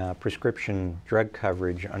in prescription drug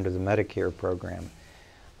coverage under the Medicare program.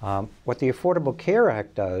 What the Affordable Care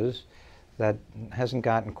Act does that hasn't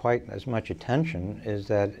gotten quite as much attention is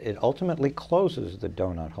that it ultimately closes the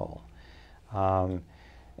donut hole.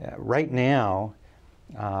 Right now,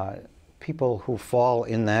 people who fall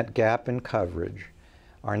in that gap in coverage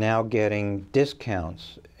are now getting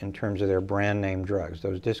discounts in terms of their brand name drugs.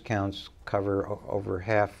 Those discounts cover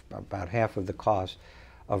about half of the cost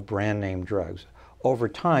of brand name drugs. Over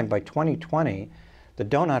time, by 2020, the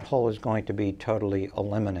donut hole is going to be totally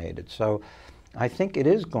eliminated. So I think it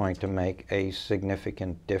is going to make a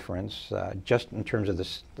significant difference just in terms of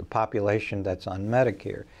the population that's on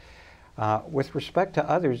Medicare. With respect to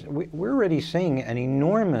others, we're already seeing an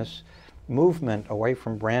enormous movement away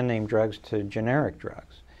from brand name drugs to generic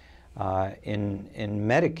drugs. In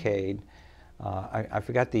Medicaid, I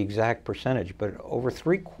forgot the exact percentage, but over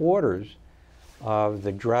 3/4 of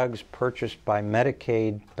the drugs purchased by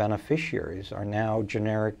Medicaid beneficiaries are now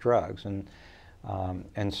generic drugs.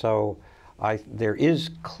 And so there is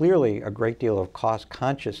clearly a great deal of cost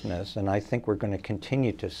consciousness, and I think we're going to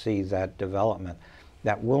continue to see that development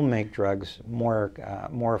that will make drugs more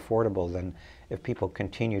affordable than if people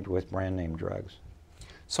continued with brand name drugs.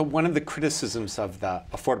 So one of the criticisms of the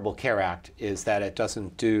Affordable Care Act is that it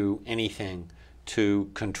doesn't do anything to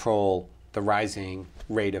control the rising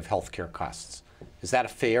rate of healthcare costs. Is that a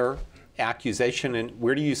fair accusation? And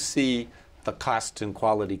where do you see the cost and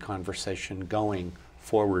quality conversation going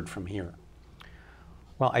forward from here?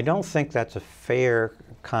 Well, I don't think that's a fair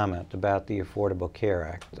comment about the Affordable Care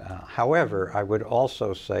Act. However, I would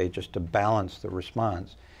also say, just to balance the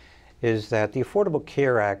response, is that the Affordable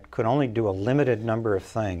Care Act could only do a limited number of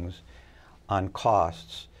things on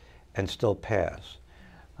costs and still pass.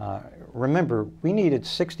 Remember, we needed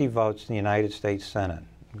 60 votes in the United States Senate.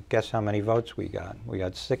 Guess how many votes we got? We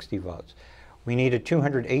got 60 votes. We needed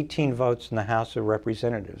 218 votes in the House of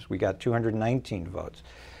Representatives. We got 219 votes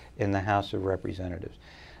in the House of Representatives.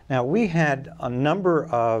 Now, we had a number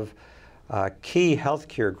of key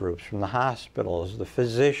healthcare groups, from the hospitals, the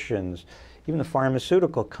physicians, even the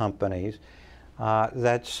pharmaceutical companies,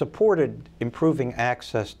 that supported improving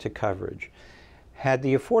access to coverage. Had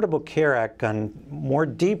the Affordable Care Act gone more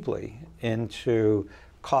deeply into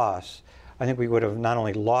costs, I think we would have not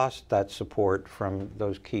only lost that support from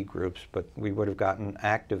those key groups, but we would have gotten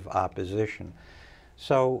active opposition.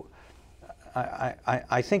 So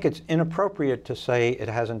I think it's inappropriate to say it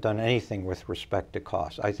hasn't done anything with respect to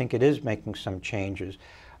costs. I think it is making some changes.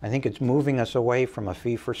 I think it's moving us away from a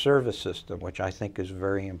fee-for-service system, which I think is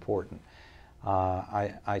very important.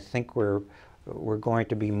 I think we're going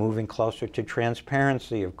to be moving closer to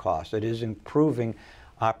transparency of costs. It is improving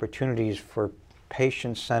opportunities for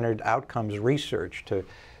patient-centered outcomes research to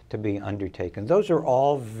be undertaken. Those are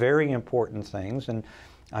all very important things, and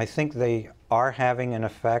I think they are having an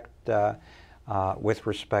effect with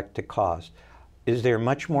respect to cost. Is there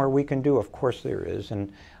much more we can do? Of course there is,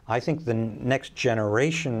 and I think the next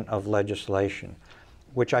generation of legislation,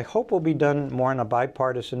 which I hope will be done more in a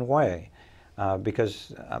bipartisan way,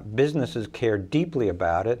 because businesses care deeply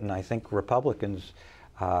about it, and I think Republicans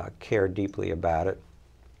care deeply about it,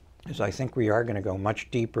 is I think we are going to go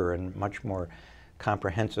much deeper and much more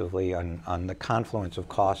comprehensively on the confluence of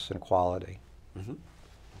costs and quality. Mm-hmm.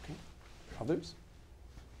 Okay. Others?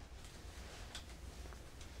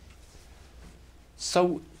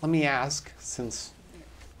 So let me ask, since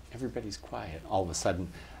everybody's quiet all of a sudden,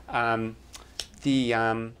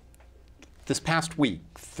 this past week,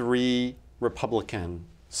 3 Republican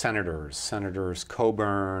senators, Senators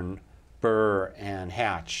Coburn, Burr, and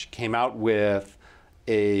Hatch, came out with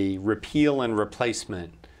a repeal and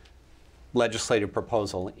replacement legislative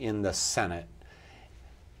proposal in the Senate.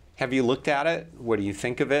 Have you looked at it? What do you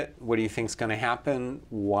think of it? What do you think is going to happen?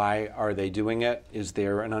 Why are they doing it? Is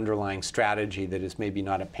there an underlying strategy that is maybe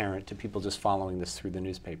not apparent to people just following this through the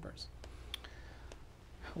newspapers?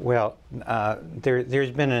 Well,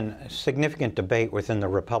 there's been a significant debate within the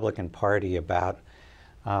Republican Party about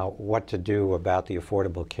what to do about the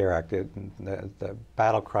Affordable Care Act. The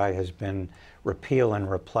battle cry has been repeal and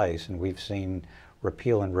replace, and we've seen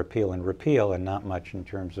repeal and repeal and repeal, and not much in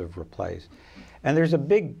terms of replace. And there's a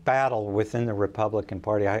big battle within the Republican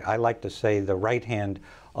Party. I like to say the right hand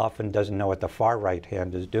often doesn't know what the far right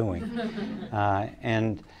hand is doing. I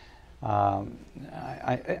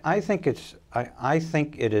think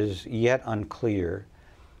it is yet unclear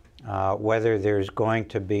whether there's going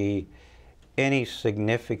to be any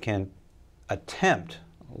significant attempt,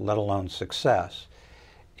 let alone success,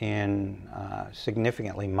 in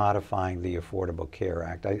significantly modifying the Affordable Care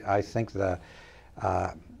Act. I think the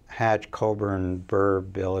Hatch, Coburn, Burr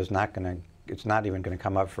bill is not going to, it's not even going to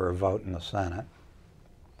come up for a vote in the Senate.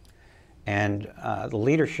 And the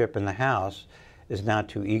leadership in the House is not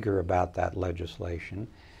too eager about that legislation.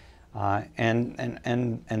 And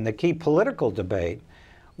the key political debate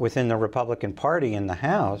within the Republican Party in the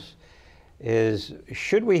House is,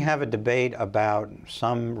 should we have a debate about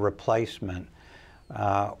some replacement,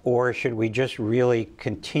 or should we just really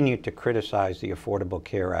continue to criticize the Affordable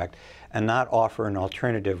Care Act and not offer an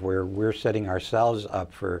alternative where we're setting ourselves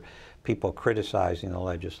up for people criticizing the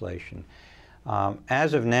legislation?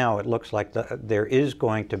 As of now, it looks like there is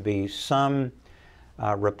going to be some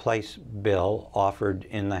replace bill offered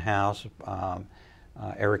in the House.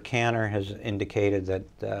 Eric Cantor has indicated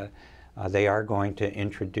that they are going to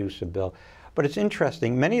introduce a bill. But it's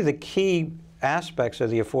interesting, many of the key aspects of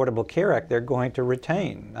the Affordable Care Act they're going to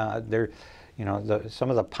retain. Some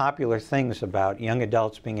of the popular things about young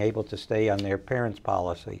adults being able to stay on their parents'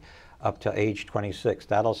 policy up to age 26,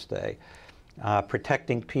 that'll stay.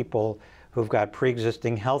 Protecting people who've got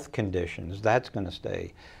pre-existing health conditions, that's going to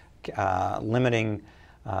stay. Limiting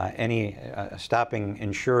stopping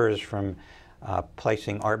insurers from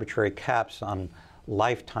placing arbitrary caps on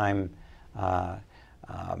lifetime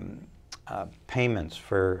payments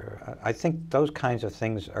for, I think those kinds of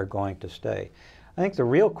things are going to stay. I think the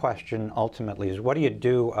real question ultimately is, what do you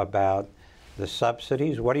do about the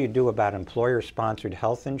subsidies? What do you do about employer-sponsored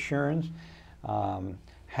health insurance?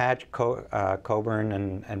 Hatch, Coburn,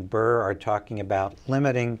 and Burr are talking about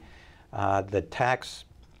limiting the tax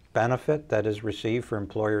benefit that is received for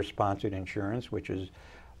employer-sponsored insurance, which is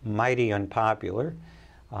mighty unpopular.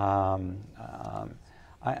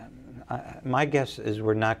 My guess is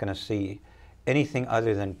we're not going to see anything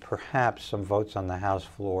other than perhaps some votes on the House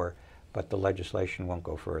floor, but the legislation won't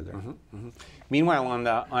go further. Meanwhile,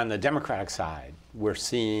 on the Democratic side, we're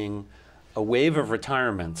seeing a wave of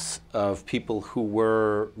retirements of people who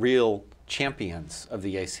were real champions of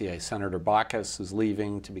the ACA. Senator Baucus is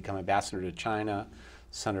leaving to become ambassador to China.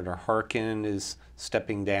 Senator Harkin is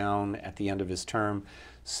stepping down at the end of his term.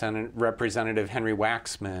 Representative Henry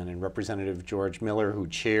Waxman and Representative George Miller, who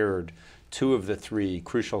chaired 2 of the 3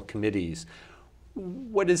 crucial committees.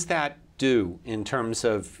 What does that do in terms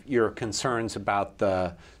of your concerns about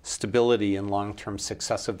the stability and long-term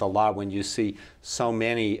success of the law when you see so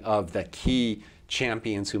many of the key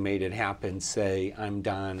champions who made it happen say, I'm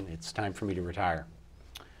done, it's time for me to retire?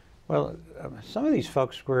 Well, some of these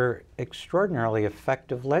folks were extraordinarily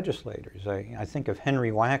effective legislators. I think of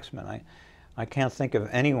Henry Waxman. I can't think of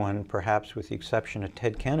anyone, perhaps with the exception of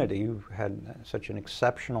Ted Kennedy, who had such an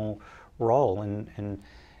exceptional role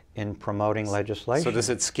in promoting legislation. So does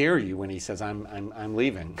it scare you when he says, "I'm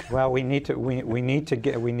leaving"? Well, we need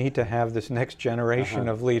to have this next generation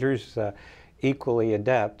of leaders equally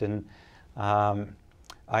adept, and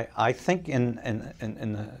I think in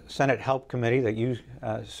the Senate Help Committee that you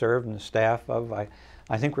served and the staff of,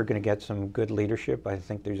 I think we're going to get some good leadership. I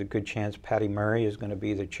think there's a good chance Patty Murray is going to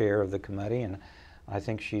be the chair of the committee, and I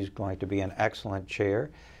think she's going to be an excellent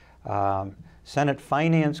chair. Senate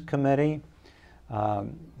Finance Committee,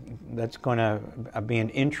 that's going to be an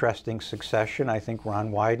interesting succession. I think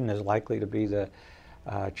Ron Wyden is likely to be the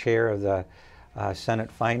chair of the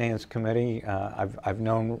Senate Finance Committee. I've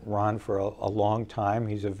known Ron for a long time.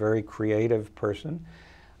 He's a very creative person,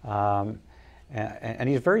 and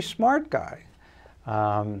he's a very smart guy.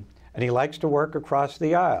 And he likes to work across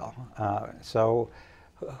the aisle. So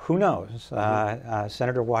who knows?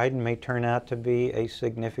 Senator Wyden may turn out to be a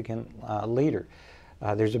significant leader.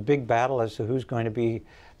 There's a big battle as to who's going to be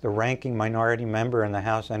the ranking minority member in the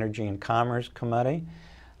House Energy and Commerce Committee.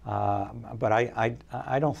 But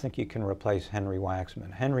I don't think you can replace Henry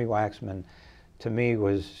Waxman. Henry Waxman, to me,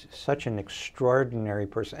 was such an extraordinary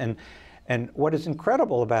person. And what is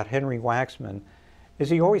incredible about Henry Waxman is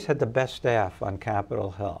he always had the best staff on Capitol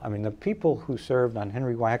Hill. I mean, the people who served on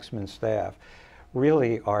Henry Waxman's staff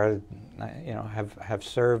really are, have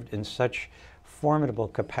served in such formidable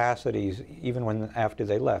capacities even after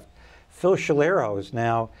they left. Phil Scialero is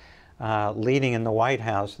now leading in the White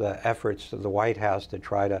House the efforts of the White House to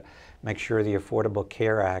try to make sure the Affordable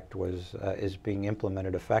Care Act is being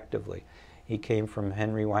implemented effectively. He came from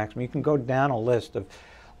Henry Waxman. You can go down a list of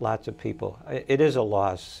lots of people. It is a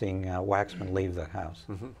loss seeing Waxman leave the House.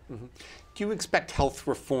 Do you expect health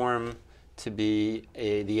reform to be,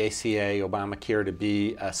 the ACA, Obamacare, to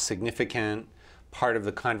be a significant part of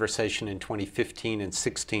the conversation in 2015 and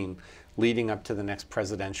 16 leading up to the next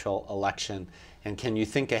presidential election? And can you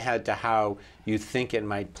think ahead to how you think it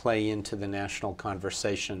might play into the national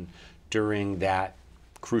conversation during that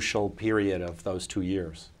crucial period of those 2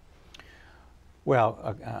 years?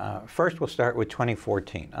 Well, first we'll start with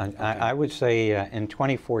 2014. Okay. I would say in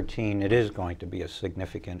 2014 it is going to be a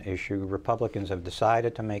significant issue. Republicans have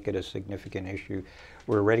decided to make it a significant issue.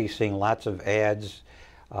 We're already seeing lots of ads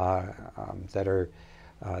that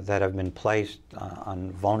have been placed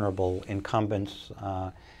on vulnerable incumbents.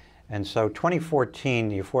 And so 2014,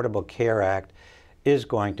 the Affordable Care Act is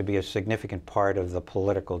going to be a significant part of the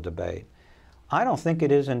political debate. I don't think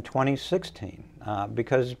it is in 2016,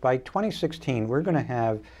 because by 2016 we're going to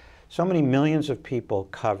have so many millions of people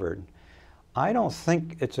covered. I don't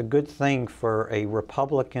think it's a good thing for a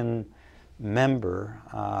Republican member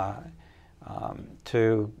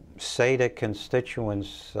to say to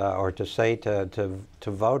constituents or to say to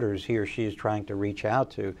voters he or she is trying to reach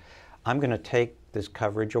out to, I'm going to take this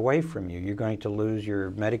coverage away from you. You're going to lose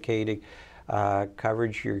your Medicaid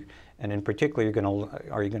coverage, and in particular,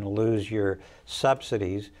 are you going to lose your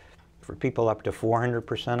subsidies for people up to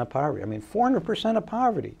 400% of poverty? I mean, 400% of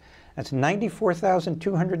poverty. That's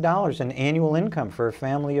 $94,200 in annual income for a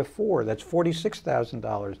family of four. That's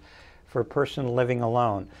 $46,000 for a person living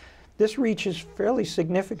alone. This reaches fairly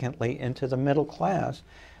significantly into the middle class.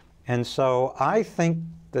 And so I think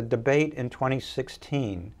the debate in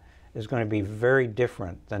 2016 is going to be very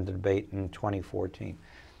different than the debate in 2014.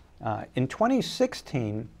 In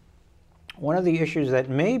 2016, one of the issues that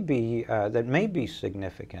may be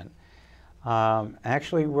significant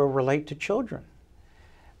actually will relate to children.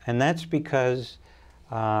 And that's because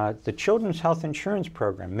the Children's Health Insurance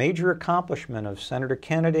Program, major accomplishment of Senator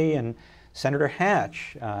Kennedy and Senator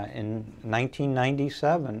Hatch in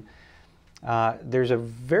 1997, there's a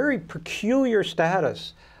very peculiar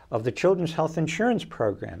status of the Children's Health Insurance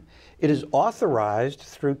Program. It is authorized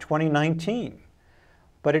through 2019,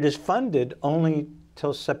 but it is funded only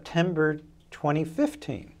till September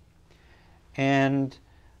 2015. And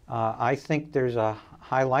I think there's a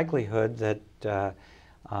high likelihood that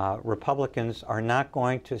Republicans are not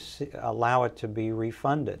going to allow it to be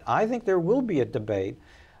refunded. I think there will be a debate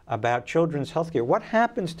about children's health care. What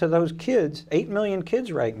happens to those kids, 8 million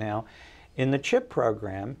kids right now, in the CHIP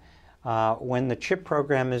program when the CHIP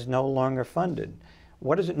program is no longer funded?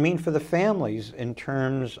 What does it mean for the families in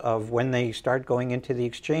terms of when they start going into the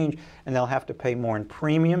exchange and they'll have to pay more in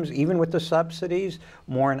premiums, even with the subsidies,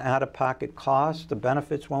 more in out-of-pocket costs, the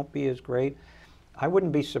benefits won't be as great? I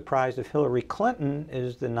wouldn't be surprised if Hillary Clinton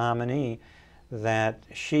is the nominee that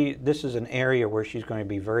this is an area where she's going to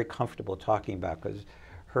be very comfortable talking about, because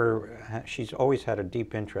she's always had a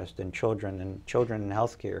deep interest in children, and children in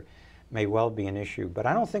health care may well be an issue. But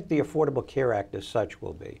I don't think the Affordable Care Act as such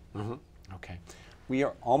will be. Mm-hmm. Okay. We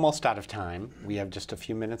are almost out of time. We have just a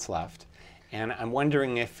few minutes left. And I'm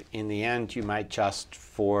wondering if, in the end, you might just,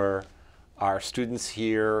 for our students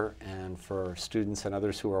here and for students and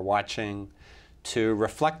others who are watching, to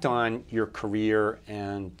reflect on your career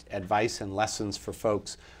and advice and lessons for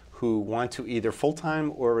folks who want to either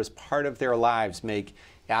full-time or as part of their lives make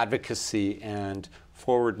advocacy and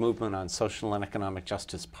forward movement on social and economic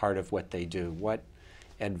justice part of what they do. What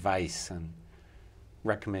advice and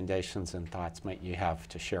recommendations and thoughts might you have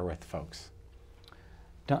to share with folks?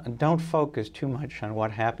 Don't focus too much on what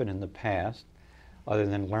happened in the past, other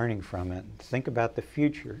than learning from it. Think about the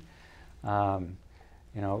future. I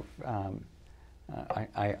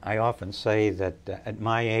often say that at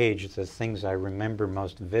my age, the things I remember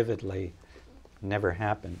most vividly never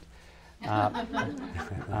happened.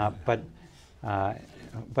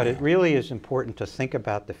 But it really is important to think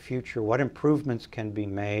about the future, what improvements can be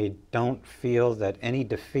made. Don't feel that any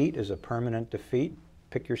defeat is a permanent defeat.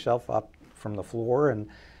 Pick yourself up from the floor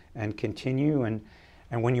and continue. And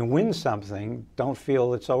when you win something, don't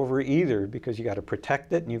feel it's over either, because you got to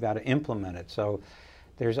protect it and you got to implement it. So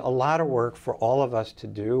there's a lot of work for all of us to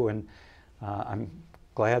do, and I'm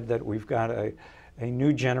glad that we've got a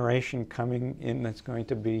new generation coming in that's going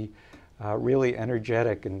to be really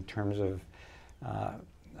energetic in terms of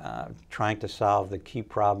trying to solve the key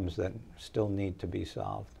problems that still need to be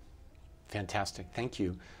solved. Fantastic, thank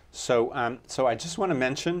you. So I just want to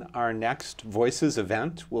mention our next Voices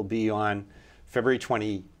event will be on February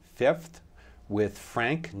 25th with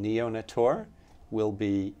Frank Neonator. We'll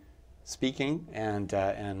be speaking and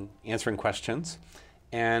answering questions.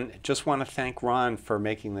 And just want to thank Ron for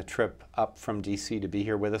making the trip up from DC to be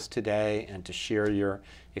here with us today and to share your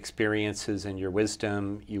experiences and your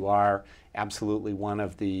wisdom. You are absolutely one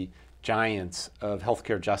of the giants of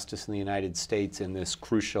healthcare justice in the United States in this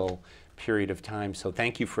crucial period of time. So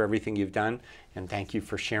thank you for everything you've done, and thank you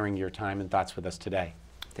for sharing your time and thoughts with us today.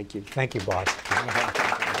 Thank you. Thank you, boss.